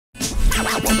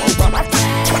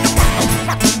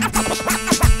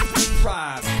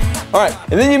All right,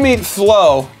 and then you meet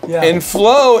Flo, and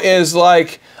Flo is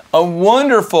like a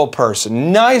wonderful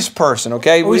person, nice person,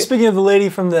 okay? Are we speaking of the lady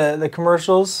from the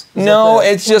commercials? No,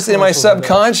 it's just in my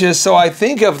subconscious, so I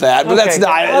think of that, but that's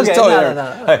not, it's totally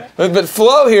no. But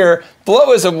Flo here,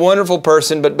 Flo is a wonderful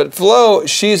person, but Flo,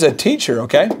 she's a teacher,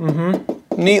 okay?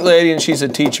 Mm-hmm. Neat lady, and she's a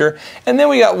teacher. And then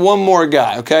we got one more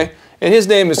guy, okay? And his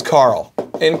name is Carl.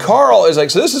 And Carl is like,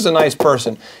 so this is a nice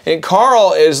person. And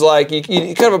Carl is like, you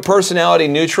kind of a personality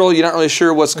neutral. You're not really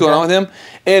sure what's going on with him.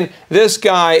 And this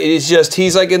guy is just,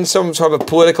 he's like in some sort of a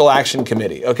political action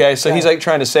committee, okay? So he's like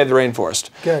trying to save the rainforest.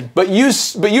 Good. But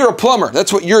you're a plumber.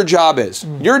 That's what your job is.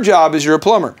 Your job is you're a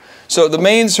plumber. So the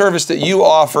main service that you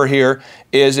offer here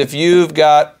is if you've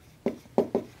got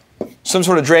some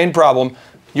sort of drain problem,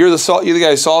 you're the guy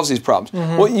who solves these problems.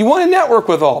 Well, you want to network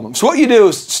with all of them. So what you do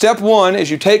is, step one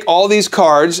is you take all these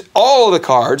cards, all of the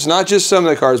cards, not just some of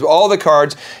the cards, but all the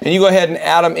cards, and you go ahead and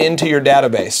add them into your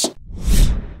database.